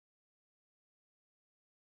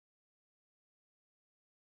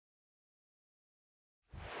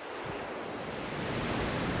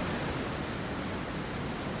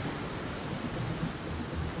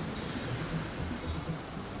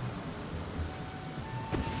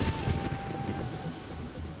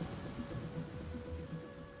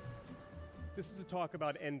This is a talk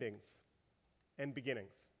about endings and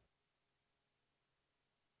beginnings.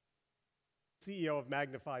 CEO of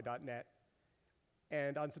Magnify.net,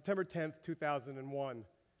 and on September 10th, 2001,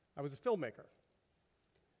 I was a filmmaker.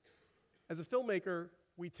 As a filmmaker,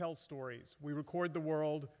 we tell stories. We record the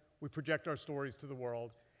world, we project our stories to the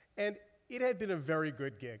world, and it had been a very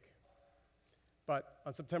good gig. But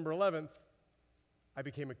on September 11th, I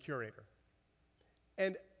became a curator.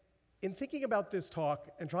 And in thinking about this talk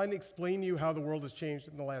and trying to explain to you how the world has changed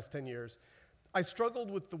in the last 10 years, I struggled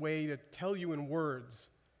with the way to tell you in words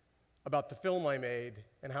about the film I made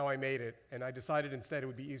and how I made it, and I decided instead it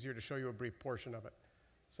would be easier to show you a brief portion of it.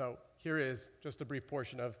 So here is just a brief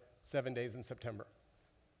portion of 7 Days in September.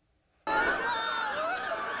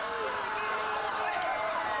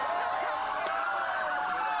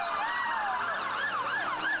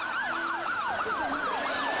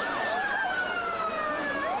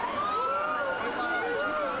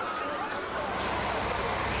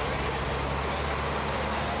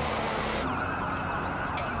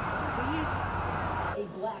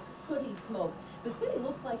 The city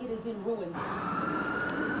looks like it is in ruins.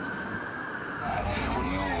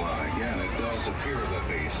 Again, it does appear that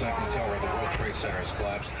the second tower of the World Trade Center has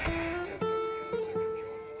collapsed.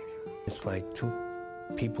 It's like two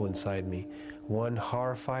people inside me. One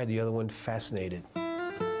horrified, the other one fascinated.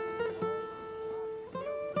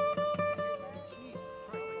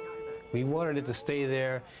 We wanted it to stay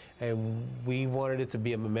there, and we wanted it to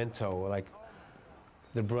be a memento, like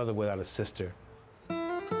the brother without a sister.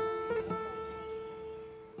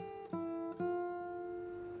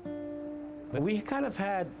 But we kind of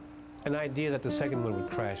had an idea that the second one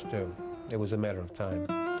would crash too. It was a matter of time.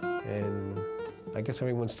 And I guess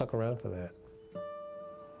everyone stuck around for that.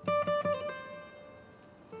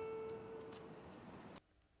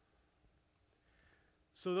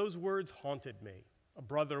 So those words haunted me, a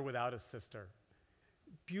brother without a sister.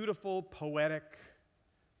 Beautiful, poetic,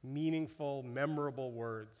 meaningful, memorable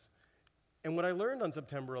words. And what I learned on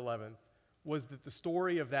September 11th was that the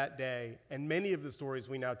story of that day, and many of the stories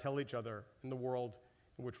we now tell each other in the world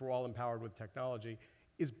in which we're all empowered with technology,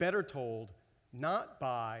 is better told not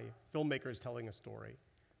by filmmakers telling a story,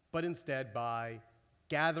 but instead by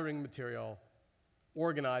gathering material,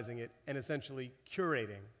 organizing it, and essentially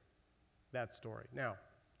curating that story. Now,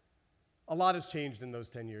 a lot has changed in those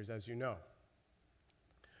 10 years, as you know.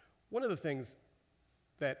 One of the things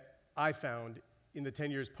that I found in the 10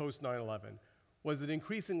 years post 9/11 was that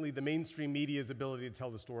increasingly the mainstream media's ability to tell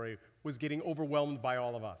the story was getting overwhelmed by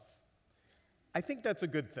all of us. I think that's a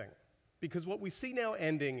good thing, because what we see now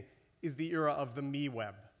ending is the era of the me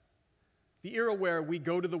web. The era where we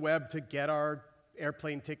go to the web to get our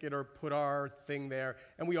airplane ticket or put our thing there,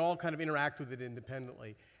 and we all kind of interact with it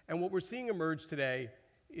independently. And what we're seeing emerge today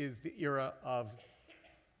is the era of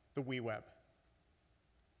the we web.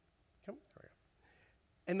 There we go.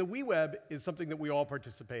 And the we web is something that we all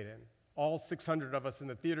participate in. All 600 of us in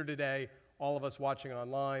the theater today, all of us watching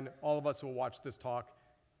online, all of us who will watch this talk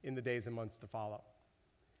in the days and months to follow.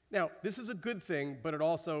 Now, this is a good thing, but it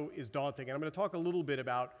also is daunting, and I'm going to talk a little bit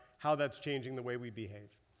about how that's changing the way we behave.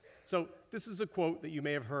 So this is a quote that you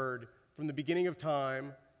may have heard. From the beginning of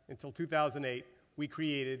time until 2008, we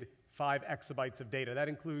created 5 exabytes of data. That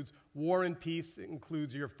includes War and Peace, it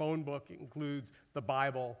includes your phone book, it includes the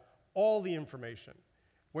Bible, all the information.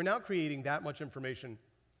 We're now creating that much information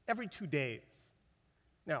every 2 days.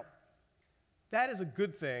 Now, that is a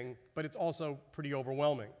good thing, but it's also pretty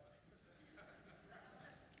overwhelming.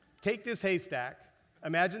 Take this haystack,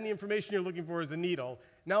 imagine the information you're looking for is a needle,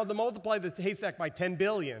 now multiply the haystack by 10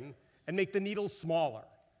 billion and make the needle smaller.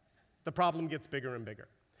 The problem gets bigger and bigger.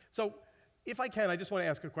 So, if I can, I just want to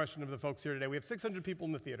ask a question of the folks here today. We have 600 people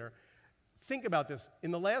in the theater. Think about this.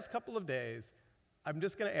 In the last couple of days, I'm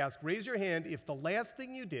just going to ask, raise your hand if the last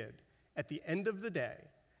thing you did at the end of the day,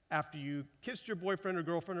 after you kissed your boyfriend or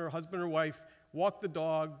girlfriend or husband or wife, walked the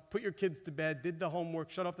dog, put your kids to bed, did the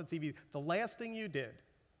homework, shut off the TV, the last thing you did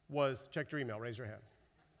was check your email. Raise your hand.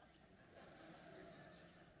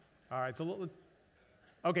 All right, it's a little...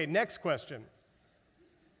 Okay, next question.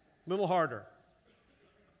 A little harder.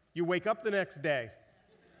 You wake up the next day.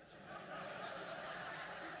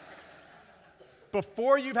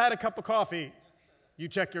 Before you've had a cup of coffee, you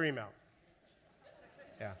check your email.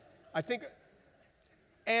 Yeah. I think...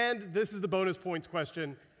 And this is the bonus points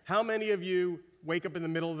question. How many of you wake up in the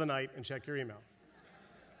middle of the night and check your email?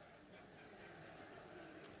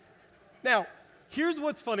 Now, here's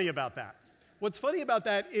what's funny about that. What's funny about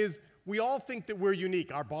that is we all think that we're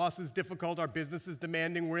unique. Our boss is difficult, our business is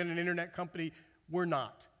demanding, we're in an internet company. We're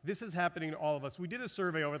not. This is happening to all of us. We did a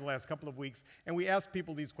survey over the last couple of weeks, and we asked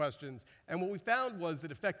people these questions. And what we found was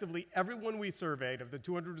that effectively everyone we surveyed, of the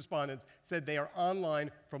 200 respondents, said they are online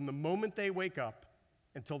from the moment they wake up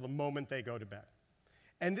until the moment they go to bed.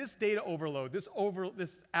 And this data overload, this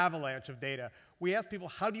avalanche of data, we asked people,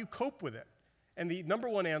 how do you cope with it? And the number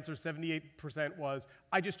one answer, 78%, was,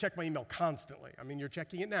 I just check my email constantly. I mean, you're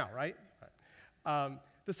checking it now, right?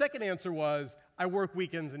 The second answer was, I work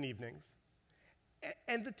weekends and evenings.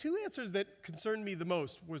 And the two answers that concerned me the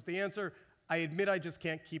most was the answer, I admit I just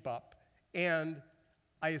can't keep up, and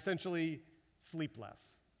I essentially sleep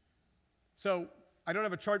less. So I don't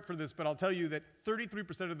have a chart for this, but I'll tell you that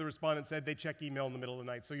 33% of the respondents said they check email in the middle of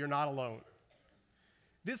the night, so you're not alone.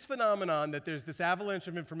 This phenomenon that there's this avalanche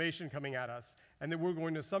of information coming at us, and that we're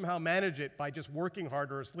going to somehow manage it by just working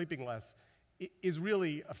harder or sleeping less, is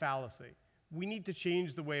really a fallacy. We need to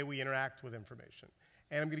change the way we interact with information.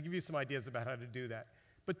 And I'm going to give you some ideas about how to do that.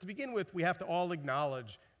 But to begin with, we have to all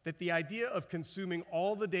acknowledge that the idea of consuming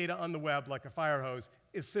all the data on the web like a fire hose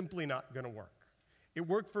is simply not going to work. It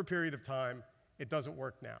worked for a period of time. It doesn't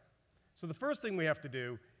work now. So the first thing we have to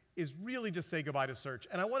do is really just say goodbye to search.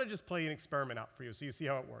 And I want to just play an experiment out for you so you see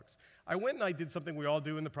how it works. I went and I did something we all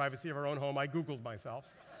do in the privacy of our own home. I Googled myself.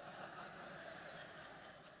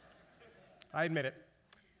 I admit it.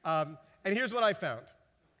 And here's what I found.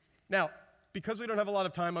 Now, because we don't have a lot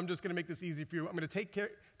of time, I'm just going to make this easy for you. I'm going to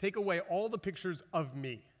take away all the pictures of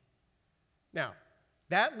me. Now,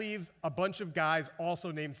 that leaves a bunch of guys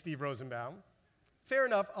also named Steve Rosenbaum. Fair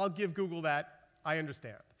enough, I'll give Google that. I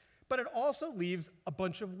understand. But it also leaves a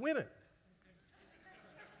bunch of women.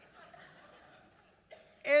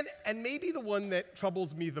 And maybe the one that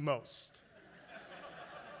troubles me the most,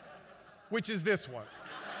 which is this one.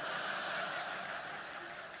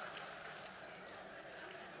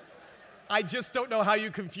 I just don't know how you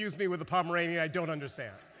confuse me with a Pomeranian. I don't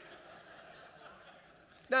understand.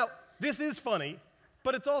 Now, this is funny,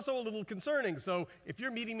 but it's also a little concerning. So if you're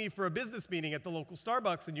meeting me for a business meeting at the local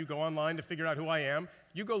Starbucks and you go online to figure out who I am,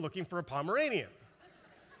 you go looking for a Pomeranian.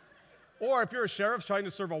 Or if you're a sheriff trying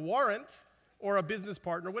to serve a warrant or a business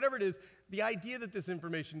partner, whatever it is, the idea that this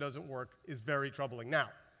information doesn't work is very troubling. Now,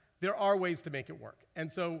 there are ways to make it work. And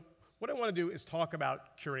so what I want to do is talk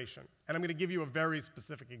about curation. And I'm going to give you a very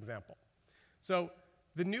specific example. So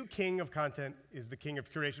the new king of content is the king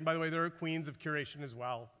of curation. By the way, there are queens of curation as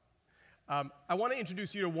well. I want to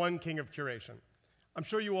introduce you to one king of curation. I'm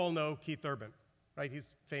sure you all know Keith Urban, right?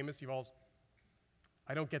 He's famous.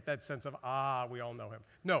 I don't get that sense of, we all know him.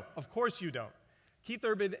 No, of course you don't. Keith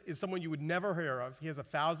Urban is someone you would never hear of. He has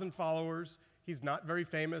 1,000 followers. He's not very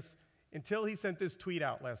famous until he sent this tweet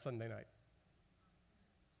out last Sunday night.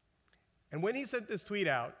 And when he sent this tweet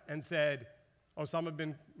out and said, Osama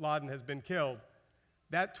bin Laden has been killed,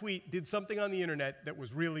 that tweet did something on the internet that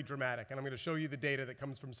was really dramatic, and I'm going to show you the data that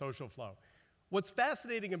comes from Social Flow. What's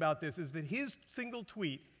fascinating about this is that his single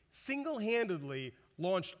tweet single-handedly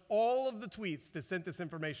launched all of the tweets that sent this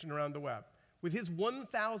information around the web with his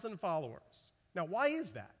 1,000 followers. Now, why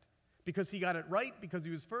is that? Because he got it right? Because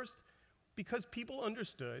he was first? Because people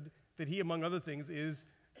understood that he, among other things, is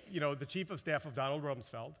the chief of staff of Donald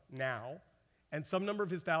Rumsfeld now, and some number of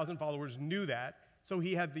his 1,000 followers knew that, so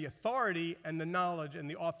he had the authority and the knowledge and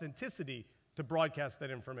the authenticity to broadcast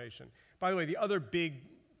that information. By the way, the other big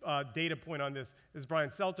data point on this is Brian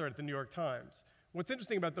Selter at the New York Times. What's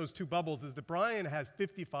interesting about those two bubbles is that Brian has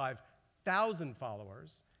 55,000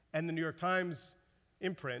 followers, and the New York Times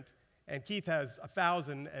imprint, and Keith has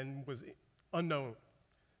 1,000 and was unknown.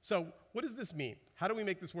 So what does this mean? How do we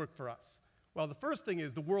make this work for us? Well, the first thing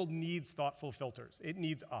is the world needs thoughtful filters. It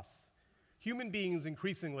needs us. Human beings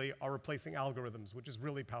increasingly are replacing algorithms, which is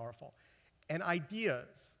really powerful. And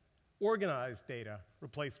ideas, organized data,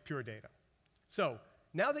 replace pure data. So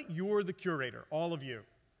now that you're the curator, all of you,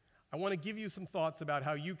 I want to give you some thoughts about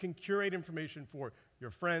how you can curate information for your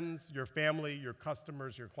friends, your family, your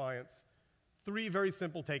customers, your clients. 3 very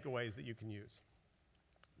simple takeaways that you can use.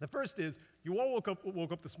 The first is, you all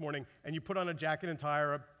woke up this morning and you put on a jacket and tie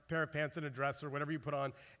or a pair of pants and a dress or whatever you put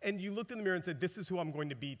on, and you looked in the mirror and said, this is who I'm going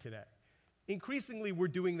to be today. Increasingly, we're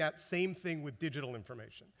doing that same thing with digital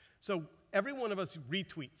information. So every one of us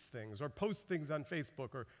retweets things or posts things on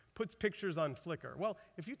Facebook or puts pictures on Flickr. Well,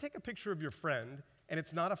 if you take a picture of your friend and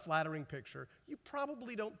it's not a flattering picture, you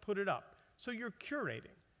probably don't put it up. So you're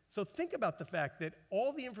curating. So think about the fact that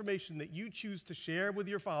all the information that you choose to share with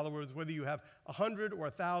your followers, whether you have 100 or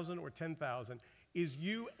 1,000 or 10,000, is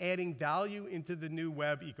you adding value into the new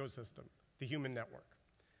web ecosystem, the human network.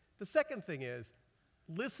 The second thing is,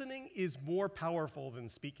 listening is more powerful than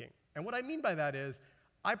speaking. And what I mean by that is,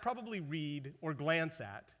 I probably read or glance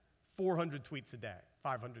at 400 tweets a day,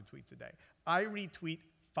 500 tweets a day. I retweet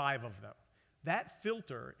 5 of them. That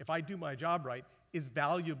filter, if I do my job right, is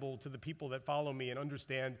valuable to the people that follow me and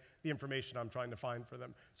understand the information I'm trying to find for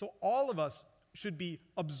them. So all of us should be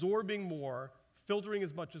absorbing more, filtering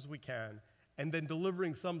as much as we can, and then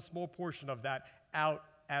delivering some small portion of that out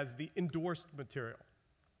as the endorsed material.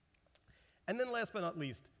 And then last but not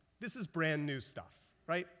least, this is brand new stuff,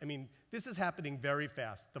 right? I mean, this is happening very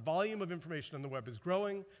fast. The volume of information on the web is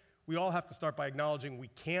growing. We all have to start by acknowledging we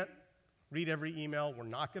can't read every email. We're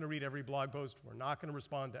not going to read every blog post. We're not going to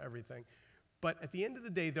respond to everything. But at the end of the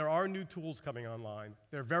day, there are new tools coming online.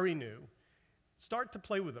 They're very new. Start to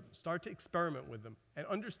play with them. Start to experiment with them. And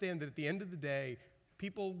understand that at the end of the day,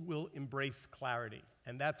 people will embrace clarity.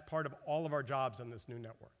 And that's part of all of our jobs on this new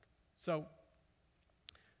network. So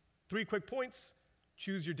 3 quick points.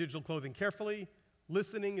 Choose your digital clothing carefully.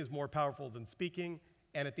 Listening is more powerful than speaking.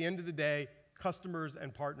 And at the end of the day, customers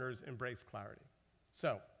and partners embrace clarity.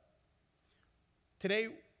 So today,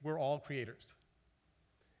 we're all creators.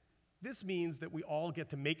 This means that we all get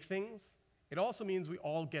to make things. It also means we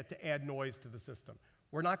all get to add noise to the system.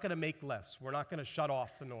 We're not going to make less. We're not going to shut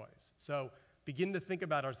off the noise. So begin to think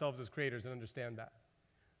about ourselves as creators and understand that.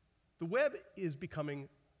 The web is becoming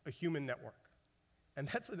a human network. And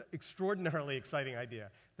that's an extraordinarily exciting idea.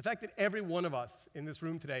 The fact that every one of us in this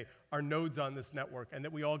room today are nodes on this network and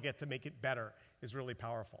that we all get to make it better is really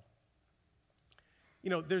powerful. You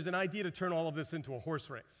know, there's an idea to turn all of this into a horse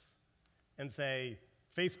race and say,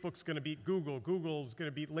 Facebook's going to beat Google, Google's going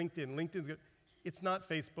to beat LinkedIn, LinkedIn's going to... It's not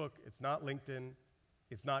Facebook, it's not LinkedIn,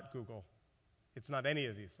 it's not Google, it's not any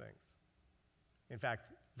of these things. In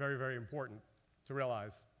fact, very, very important to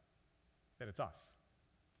realize that it's us.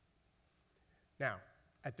 Now,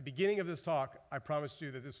 at the beginning of this talk, I promised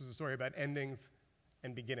you that this was a story about endings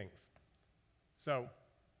and beginnings. So,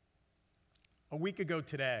 a week ago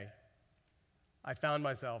today, I found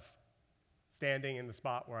myself standing in the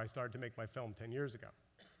spot where I started to make my film 10 years ago.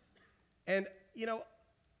 And, you know,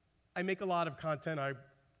 I make a lot of content. I'm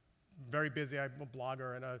very busy. I'm a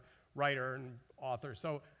blogger and a writer and author.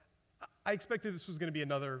 So I expected this was going to be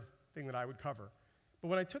another thing that I would cover. But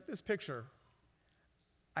when I took this picture,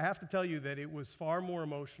 I have to tell you that it was far more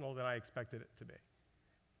emotional than I expected it to be.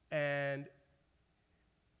 And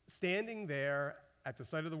standing there at the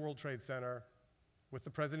site of the World Trade Center with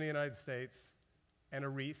the President of the United States and a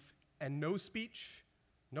wreath, and no speech,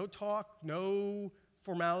 no talk, no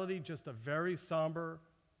formality, just a very somber,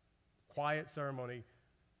 quiet ceremony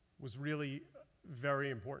was really very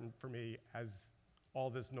important for me as all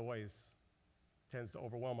this noise tends to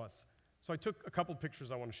overwhelm us. So I took a couple pictures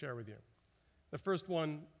I want to share with you. The first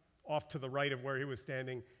one, off to the right of where he was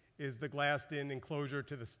standing, is the glassed-in enclosure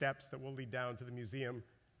to the steps that will lead down to the museum,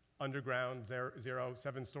 underground,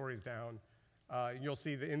 7 stories down. You'll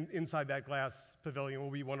see inside that glass pavilion will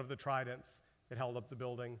be one of the tridents that held up the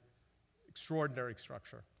building. Extraordinary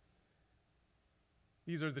structure.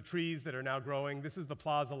 These are the trees that are now growing. This is the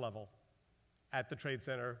plaza level at the Trade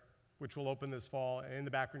Center, which will open this fall. And in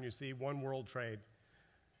the background, you see One World Trade.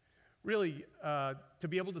 Really, to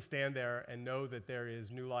be able to stand there and know that there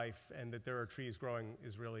is new life and that there are trees growing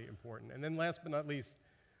is really important. And then last but not least,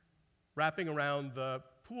 wrapping around the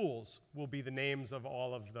pools will be the names of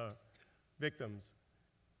all of the victims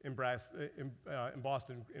in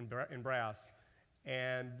Boston in brass,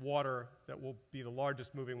 and water that will be the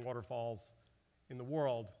largest moving waterfalls in the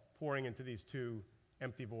world pouring into these 2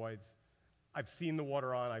 empty voids. I've seen the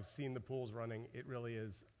water on, I've seen the pools running. It really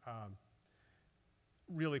is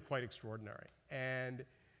really quite extraordinary. And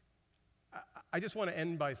I just want to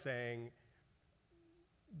end by saying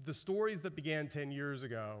the stories that began 10 years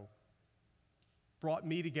ago brought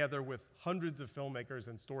me together with hundreds of filmmakers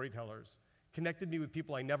and storytellers, connected me with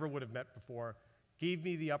people I never would have met before, gave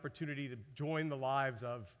me the opportunity to join the lives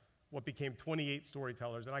of what became 28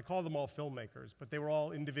 storytellers. And I call them all filmmakers, but they were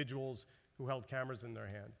all individuals who held cameras in their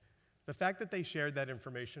hand. The fact that they shared that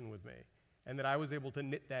information with me and that I was able to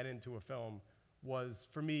knit that into a film was,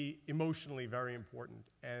 for me, emotionally very important.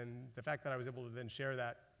 And the fact that I was able to then share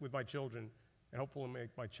that with my children and hopefully make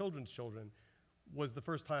my children's children was the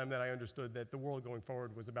first time that I understood that the world going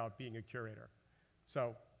forward was about being a curator.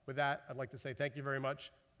 So with that, I'd like to say thank you very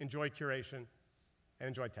much. Enjoy curation and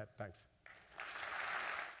enjoy TED. Thanks.